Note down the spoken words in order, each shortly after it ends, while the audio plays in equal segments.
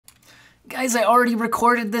Guys, I already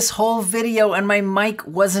recorded this whole video and my mic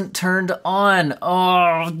wasn't turned on.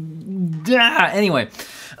 Oh, anyway.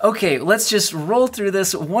 Okay, let's just roll through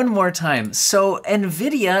this one more time. So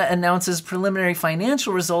Nvidia announces preliminary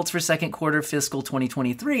financial results for second quarter fiscal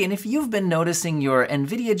 2023. And if you've been noticing your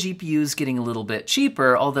Nvidia GPUs getting a little bit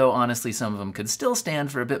cheaper, although honestly some of them could still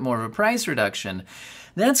stand for a bit more of a price reduction,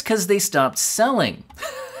 that's because they stopped selling.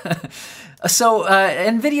 So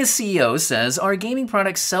Nvidia's CEO says our gaming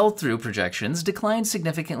product sell-through projections declined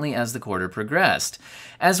significantly as the quarter progressed.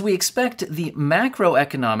 As we expect the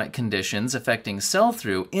macroeconomic conditions affecting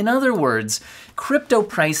sell-through, in other words, crypto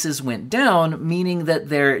prices went down, meaning that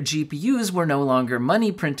their GPUs were no longer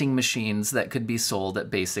money printing machines that could be sold at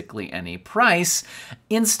basically any price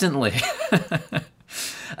instantly.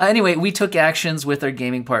 Anyway, we took actions with our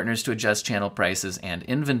gaming partners to adjust channel prices and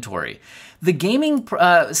inventory. The gaming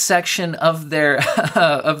section of their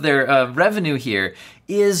revenue here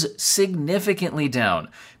is significantly down.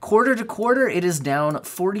 Quarter to quarter, it is down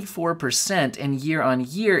 44%, and year on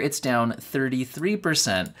year, it's down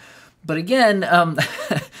 33%. But again,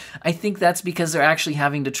 I think that's because they're actually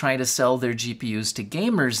having to try to sell their GPUs to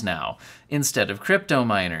gamers now instead of crypto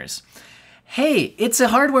miners. Hey, it's a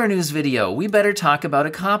hardware news video. We better talk about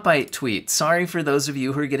a Copite tweet. Sorry for those of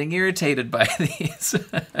you who are getting irritated by these.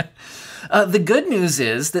 The good news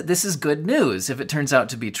is that this is good news if it turns out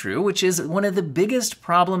to be true, which is one of the biggest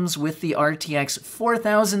problems with the RTX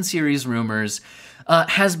 4000 series rumors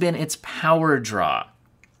has been its power draw.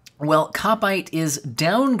 Well, Copite is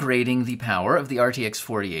downgrading the power of the RTX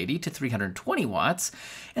 4080 to 320 watts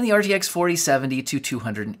and the RTX 4070 to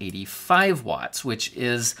 285 watts, which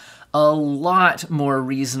is a lot more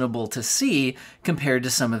reasonable to see compared to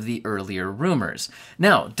some of the earlier rumors.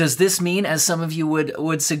 Now, does this mean, as some of you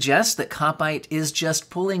would suggest, that Copite is just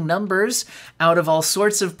pulling numbers out of all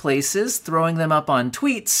sorts of places, throwing them up on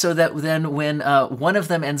tweets, so that then when one of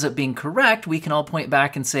them ends up being correct, we can all point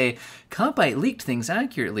back and say, Copite leaked things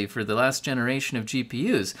accurately for the last generation of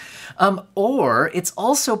GPUs. Or it's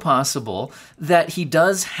also possible that he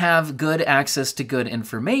does have good access to good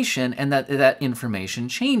information and that information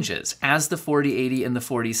changes. As the 4080 and the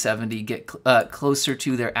 4070 get closer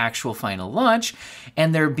to their actual final launch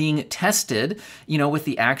and they're being tested, you know, with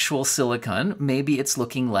the actual silicon, maybe it's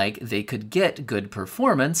looking like they could get good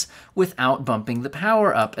performance without bumping the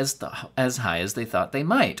power up as high as they thought they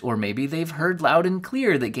might. Or maybe they've heard loud and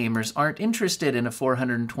clear that gamers aren't interested in a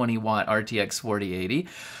 420 watt RTX 4080.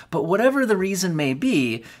 But whatever the reason may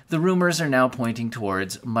be, the rumors are now pointing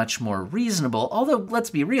towards much more reasonable, although let's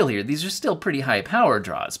be real here, these are still pretty high power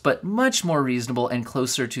draws, but much more reasonable and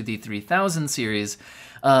closer to the 3000 series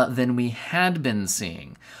than we had been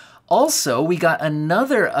seeing. Also, we got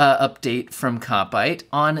another update from Copite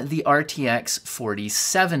on the RTX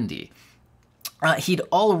 4070. He'd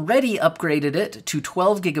already upgraded it to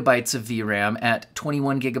 12 gigabytes of VRAM at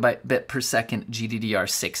 21 gigabit per second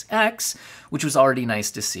GDDR6X, which was already nice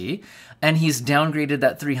to see. And he's downgraded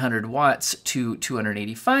that 300 watts to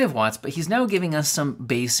 285 watts, but he's now giving us some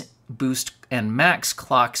base, boost, and max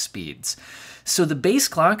clock speeds. So the base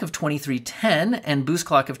clock of 2310 and boost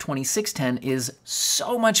clock of 2610 is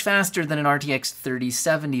so much faster than an RTX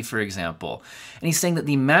 3070, for example. And he's saying that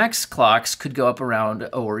the max clocks could go up around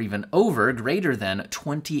or even over greater than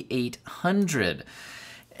 2800.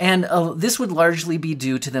 And this would largely be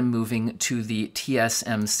due to them moving to the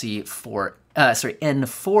TSMC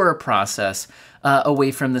N4 process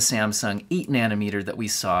away from the Samsung 8nm that we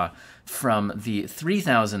saw from the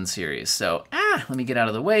 3000 series. So, let me get out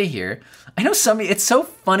of the way here. I know it's so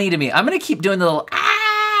funny to me. I'm gonna keep doing the little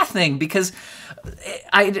thing because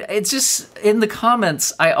it's just, in the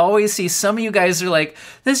comments, I always see some of you guys are like,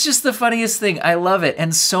 that's just the funniest thing. I love it.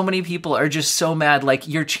 And so many people are just so mad, like,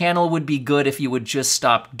 your channel would be good if you would just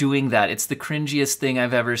stop doing that. It's the cringiest thing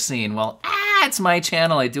I've ever seen. Well, it's my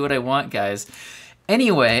channel. I do what I want, guys.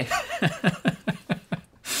 Anyway,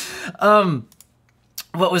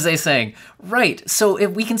 what was I saying? Right, so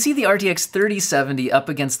if we can see the RTX 3070 up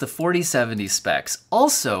against the 4070 specs.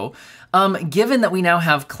 Also, given that we now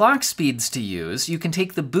have clock speeds to use, you can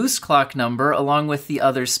take the boost clock number along with the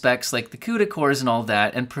other specs like the CUDA cores and all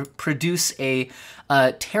that and produce a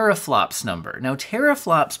teraflops number. Now,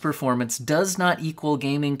 teraflops performance does not equal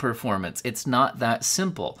gaming performance. It's not that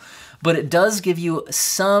simple. But it does give you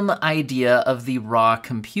some idea of the raw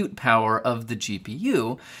compute power of the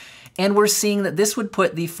GPU. And we're seeing that this would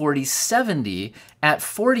put the 4070 at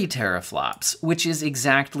 40 teraflops, which is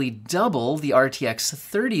exactly double the RTX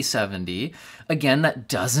 3070. Again, that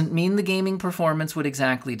doesn't mean the gaming performance would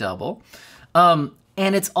exactly double.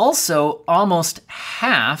 And it's also almost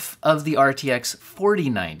half of the RTX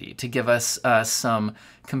 4090, to give us some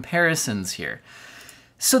comparisons here.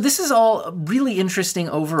 So this is all really interesting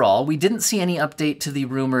overall. We didn't see any update to the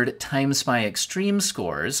rumored TimeSpy Extreme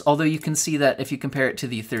scores, although you can see that if you compare it to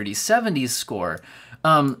the 3070's score,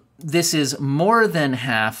 this is more than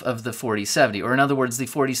half of the 4070, or in other words, the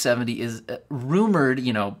 4070 is rumored,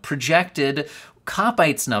 projected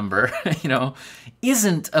Copite's number,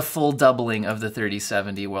 isn't a full doubling of the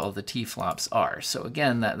 3070, while the T-flops are. So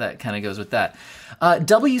again, that kind of goes with that.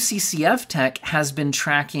 WCCF Tech has been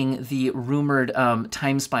tracking the rumored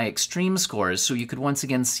TimeSpy Extreme scores, so you could once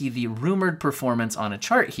again see the rumored performance on a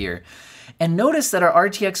chart here. And notice that our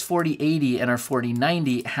RTX 4080 and our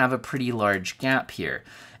 4090 have a pretty large gap here.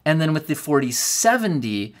 And then with the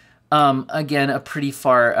 4070, again, a pretty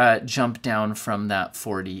far jump down from that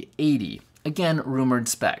 4080. Again, rumored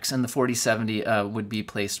specs, and the 4070 would be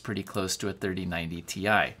placed pretty close to a 3090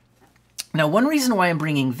 Ti. Now, one reason why I'm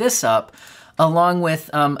bringing this up, along with,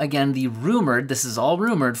 again, the rumored, this is all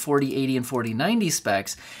rumored, 4080 and 4090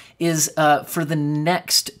 specs, is for the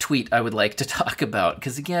next tweet I would like to talk about,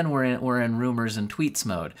 because again, we're in rumors and tweets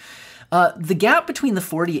mode. The gap between the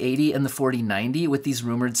 4080 and the 4090 with these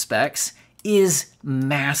rumored specs is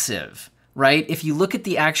massive, right? If you look at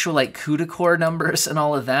the actual CUDA core numbers and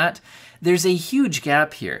all of that, there's a huge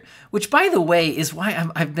gap here, which, by the way, is why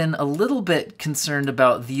I've been a little bit concerned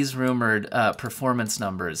about these rumored performance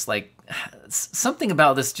numbers. Like, something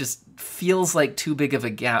about this just feels like too big of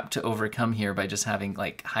a gap to overcome here by just having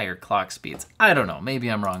higher clock speeds. I don't know, maybe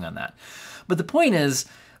I'm wrong on that. But the point is,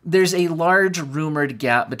 there's a large rumored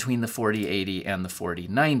gap between the 4080 and the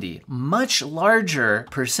 4090, much larger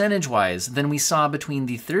percentage-wise than we saw between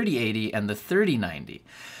the 3080 and the 3090.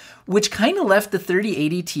 Which kind of left the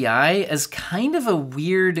 3080 Ti as kind of a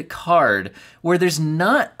weird card where there's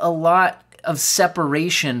not a lot of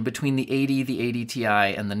separation between the 80, the 80 Ti,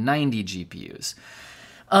 and the 90 GPUs.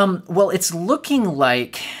 Well, it's looking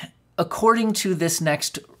like, according to this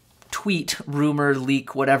next tweet, rumor,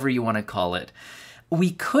 leak, whatever you want to call it,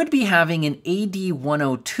 we could be having an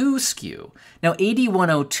AD102 skew. Now,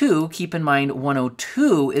 AD102, keep in mind,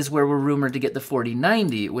 102 is where we're rumored to get the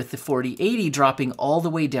 4090, with the 4080 dropping all the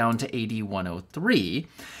way down to AD103.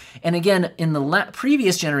 And again, in the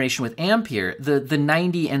previous generation with Ampere, the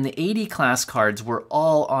 90 and the 80 class cards were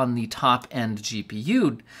all on the top-end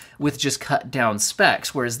GPU with just cut-down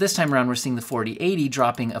specs, whereas this time around we're seeing the 4080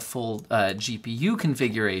 dropping a full GPU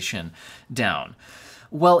configuration down.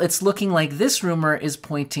 Well, it's looking like this rumor is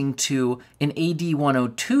pointing to an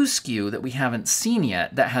AD102 skew that we haven't seen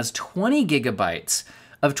yet that has 20 gigabytes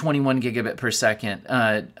of 21 gigabit per second.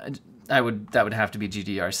 That would have to be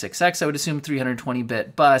GDDR6X, I would assume,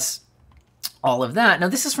 320-bit bus, all of that. Now,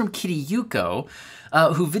 this is from Kitty Yuko,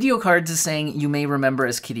 who Video Cards is saying you may remember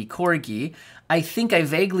as Kitty Corgi. I think I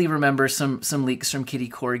vaguely remember some leaks from Kitty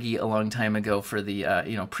Corgi a long time ago for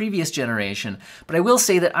the previous generation, but I will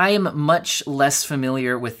say that I am much less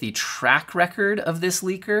familiar with the track record of this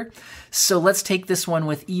leaker, so let's take this one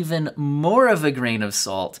with even more of a grain of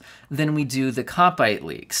salt than we do the Copite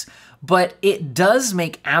leaks. But it does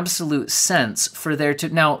make absolute sense for there to...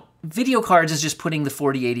 Now, Video Cards is just putting the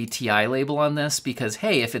 4080 Ti label on this because,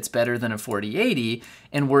 hey, if it's better than a 4080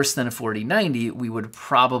 and worse than a 4090, we would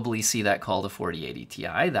probably see that called a 4080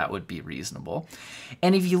 Ti. That would be reasonable.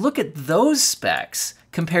 And if you look at those specs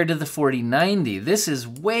compared to the 4090, this is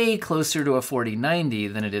way closer to a 4090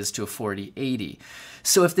 than it is to a 4080.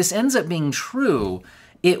 So if this ends up being true,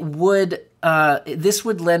 it would this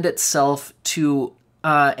would lend itself to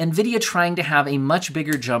NVIDIA trying to have a much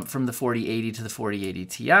bigger jump from the 4080 to the 4080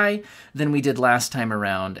 Ti than we did last time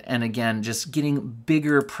around, and again, just getting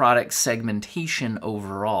bigger product segmentation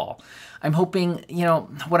overall. I'm hoping,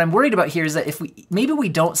 what I'm worried about here is that if maybe we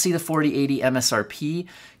don't see the 4080 MSRP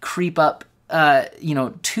creep up,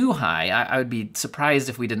 too high. I would be surprised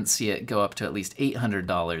if we didn't see it go up to at least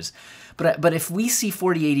 $800. But if we see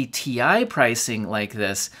 4080 Ti pricing like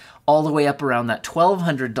this, all the way up around that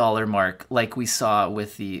 $1,200 mark, like we saw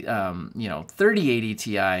with the 3080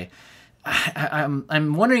 Ti,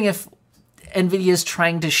 I'm wondering if NVIDIA is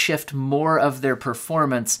trying to shift more of their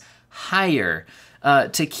performance higher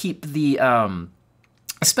to keep the,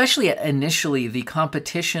 especially initially, the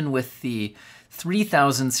competition with the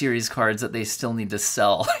 3000 series cards that they still need to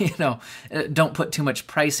sell. Don't put too much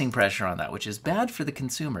pricing pressure on that, which is bad for the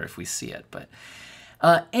consumer if we see it. But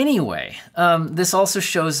anyway, this also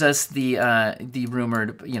shows us the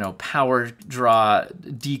rumored power draw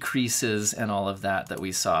decreases and all of that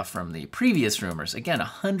we saw from the previous rumors. Again,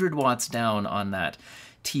 100 watts down on that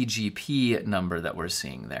TGP number that we're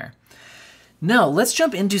seeing there. Now, let's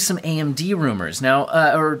jump into some AMD rumors.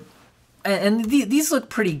 Now, these look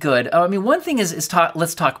pretty good. I mean, one thing is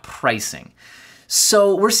let's talk pricing.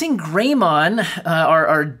 So we're seeing Greymon,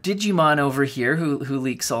 our Digimon over here, who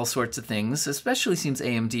leaks all sorts of things, especially seems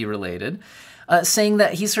AMD related, saying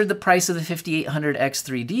that he's heard the price of the 5800X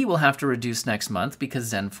 3D will have to reduce next month because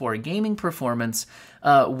Zen 4 gaming performance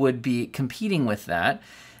would be competing with that.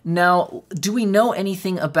 Now, do we know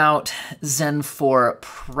anything about Zen 4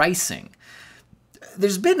 pricing?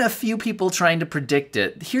 There's been a few people trying to predict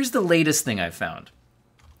it. Here's the latest thing I've found.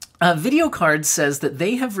 VideoCard says that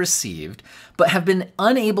they have received, but have been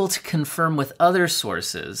unable to confirm with other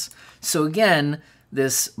sources. So again,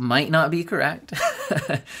 this might not be correct.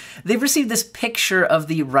 They've received this picture of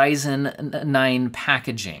the Ryzen 9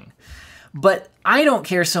 packaging. But I don't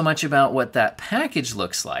care so much about what that package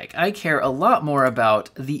looks like. I care a lot more about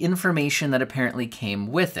the information that apparently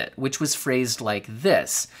came with it, which was phrased like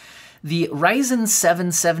this. The Ryzen 7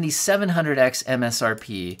 7700X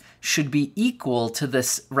MSRP should be equal to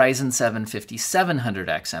this Ryzen 7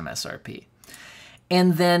 5700X MSRP.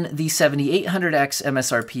 And then the 7800X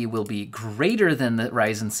MSRP will be greater than the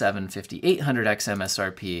Ryzen 7 5800X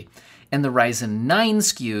MSRP, and the Ryzen 9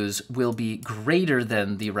 SKUs will be greater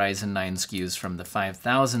than the Ryzen 9 SKUs from the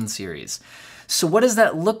 5000 series. So what does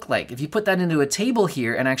that look like? If you put that into a table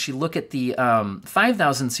here and actually look at the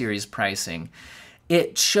 5000 series pricing,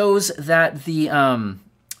 it shows that the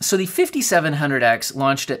 5700X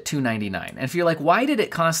launched at $299. And if you're like, why did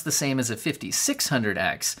it cost the same as a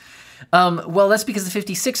 5600X? Well, that's because the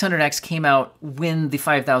 5600X came out when the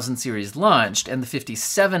 5000 series launched, and the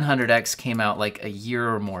 5700X came out like a year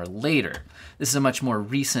or more later. This is a much more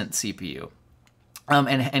recent CPU.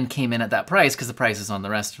 And came in at that price because the prices on the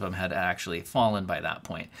rest of them had actually fallen by that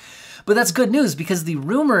point. But that's good news because the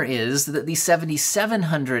rumor is that the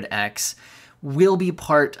 7700X will be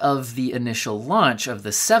part of the initial launch of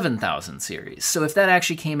the 7000 series. So if that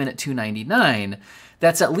actually came in at $299,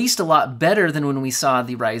 that's at least a lot better than when we saw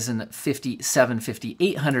the Ryzen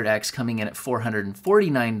 5800X coming in at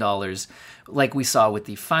 $449, like we saw with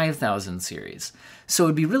the 5000 series. So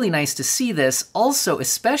it'd be really nice to see this, also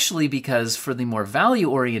especially because for the more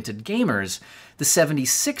value-oriented gamers, the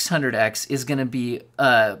 7600X is going to be,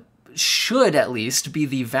 should at least be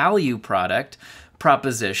the value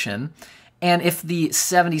proposition. And if the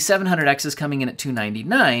 7700X is coming in at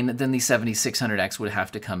 $299, then the 7600X would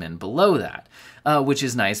have to come in below that, which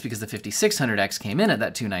is nice because the 5600X came in at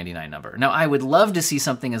that $299 number. Now, I would love to see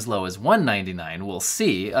something as low as $199. We'll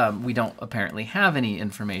see. We don't apparently have any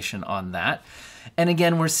information on that. And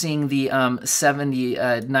again, we're seeing the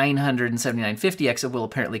 7900 and 7950X will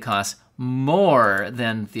apparently cost more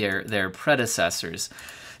than their predecessors.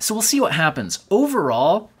 So we'll see what happens.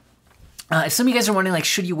 Overall, if some of you guys are wondering, like,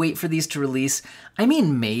 should you wait for these to release? I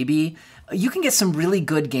mean, maybe. You can get some really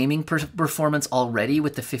good gaming performance already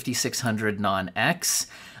with the 5600 Non-X.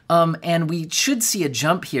 And we should see a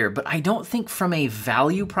jump here, but I don't think from a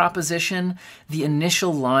value proposition, the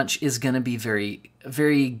initial launch is going to be very,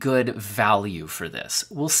 very good value for this.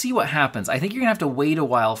 We'll see what happens. I think you're going to have to wait a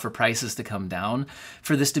while for prices to come down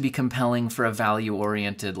for this to be compelling for a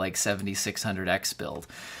value-oriented, like, 7600X build.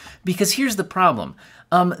 Because here's the problem.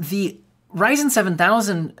 The Ryzen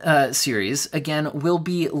 7000 series, again, will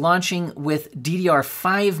be launching with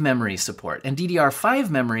DDR5 memory support, and DDR5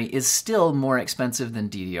 memory is still more expensive than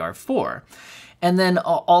DDR4. And then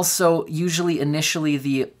also, usually initially,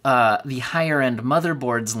 the higher-end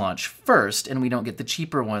motherboards launch first, and we don't get the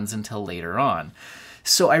cheaper ones until later on.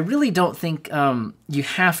 So I really don't think you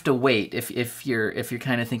have to wait if you're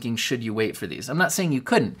kind of thinking, should you wait for these? I'm not saying you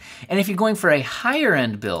couldn't. And if you're going for a higher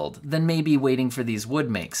end build, then maybe waiting for these would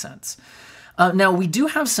make sense. Now, we do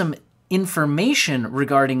have some information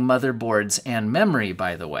regarding motherboards and memory,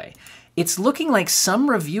 by the way. It's looking like some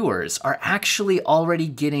reviewers are actually already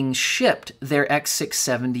getting shipped their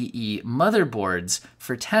X670E motherboards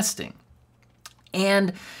for testing.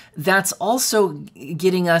 And that's also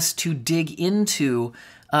getting us to dig into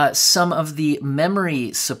some of the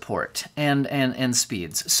memory support and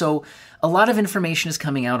speeds. So a lot of information is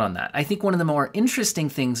coming out on that. I think one of the more interesting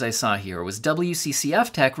things I saw here was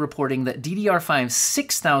WCCF Tech reporting that DDR5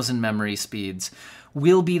 6000 memory speeds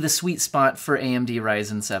will be the sweet spot for AMD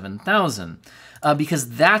Ryzen 7000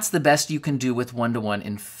 because that's the best you can do with 1-to-1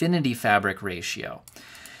 Infinity Fabric ratio.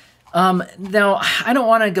 Now, I don't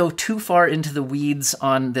want to go too far into the weeds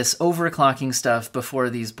on this overclocking stuff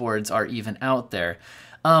before these boards are even out there.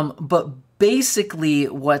 But basically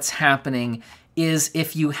what's happening is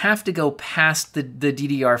if you have to go past the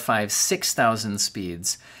DDR5 6000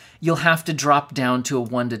 speeds, you'll have to drop down to a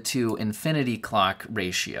 1:2 infinity clock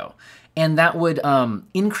ratio. And that would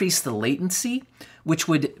increase the latency, which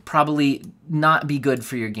would probably not be good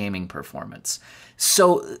for your gaming performance.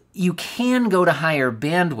 So you can go to higher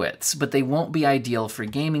bandwidths, but they won't be ideal for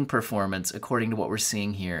gaming performance, according to what we're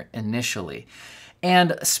seeing here initially.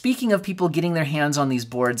 And speaking of people getting their hands on these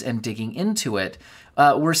boards and digging into it,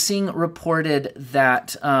 we're seeing reported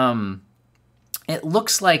that it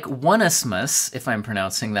looks like Oneismus, if I'm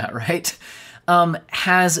pronouncing that right,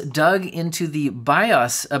 has dug into the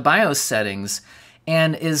BIOS settings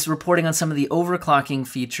and is reporting on some of the overclocking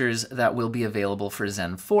features that will be available for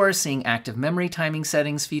Zen 4, seeing active memory timing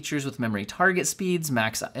settings features with memory target speeds,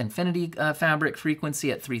 max infinity fabric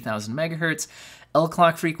frequency at 3000 megahertz,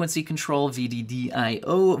 L-clock frequency control,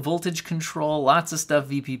 VDDIO voltage control, lots of stuff,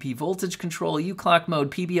 VPP voltage control, U-clock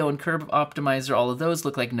mode, PBO and curve optimizer. All of those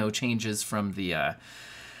look like no changes from the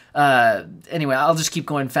anyway, I'll just keep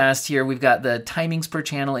going fast here. We've got the timings per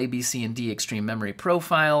channel, A, B, C, and D extreme memory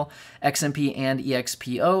profile. XMP and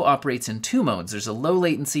EXPO operates in 2 modes. There's a low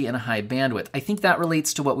latency and a high bandwidth. I think that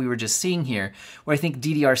relates to what we were just seeing here, where I think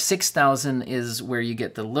DDR6000 is where you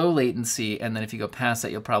get the low latency, and then if you go past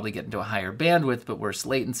that, you'll probably get into a higher bandwidth, but worse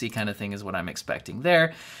latency kind of thing is what I'm expecting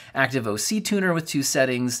there. Active OC tuner with 2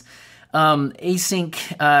 settings. Async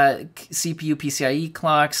CPU PCIe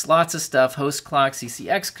clocks, lots of stuff, host clock,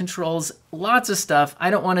 CCX controls, lots of stuff. I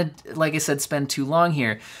don't want to, like I said, spend too long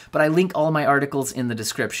here, but I link all my articles in the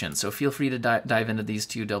description. So feel free to dive into these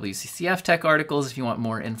 2 WCCF Tech articles if you want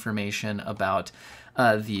more information about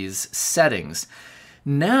these settings.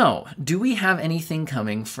 Now, do we have anything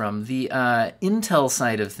coming from the Intel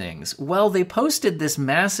side of things? Well, they posted this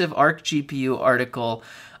massive Arc GPU article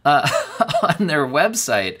on their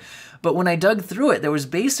website, but when I dug through it, there was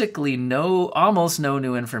basically almost no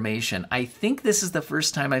new information. I think this is the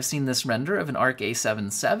first time I've seen this render of an Arc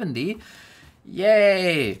A770.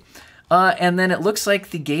 Yay! And then it looks like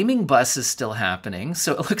the gaming bus is still happening.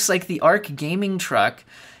 So it looks like the Arc gaming truck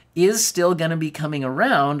is still going to be coming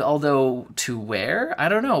around, although to where? I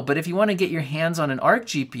don't know. But if you want to get your hands on an Arc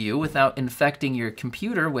GPU without infecting your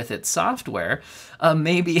computer with its software,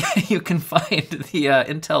 maybe you can find the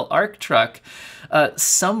Intel Arc truck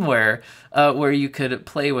somewhere where you could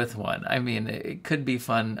play with one. I mean, it could be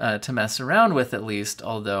fun to mess around with at least,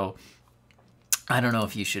 although I don't know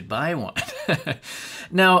if you should buy one.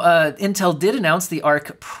 Now, Intel did announce the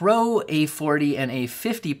Arc Pro A40 and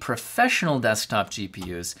A50 professional desktop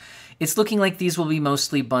GPUs. It's looking like these will be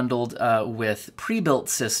mostly bundled with pre-built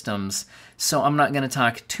systems, so I'm not going to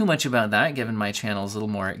talk too much about that, given my channel is a little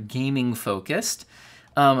more gaming focused.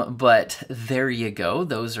 But there you go,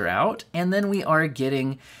 those are out. And then we are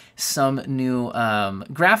getting some new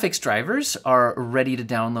graphics drivers are ready to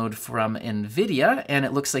download from Nvidia, and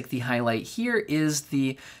it looks like the highlight here is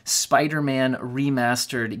the Spiderman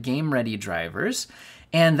remastered game-ready drivers.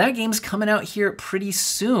 And that game's coming out here pretty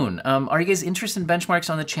soon. Are you guys interested in benchmarks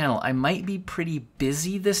on the channel? I might be pretty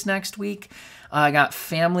busy this next week. I got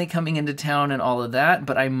family coming into town and all of that,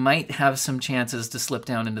 but I might have some chances to slip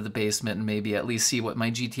down into the basement and maybe at least see what my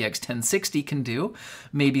GTX 1060 can do.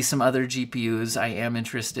 Maybe some other GPUs. I am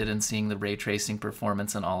interested in seeing the ray tracing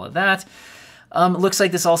performance and all of that. Looks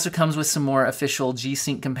like this also comes with some more official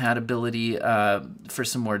G-Sync compatibility for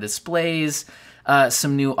some more displays,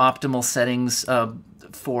 some new optimal settings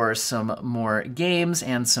for some more games,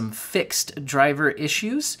 and some fixed driver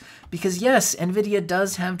issues. Because yes, Nvidia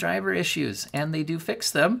does have driver issues, and they do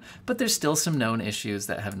fix them, but there's still some known issues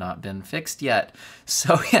that have not been fixed yet.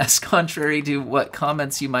 So yes, contrary to what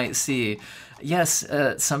comments you might see, yes,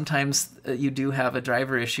 sometimes you do have a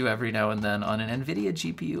driver issue every now and then on an Nvidia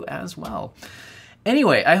GPU as well.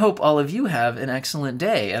 Anyway, I hope all of you have an excellent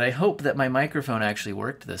day, and I hope that my microphone actually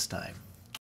worked this time.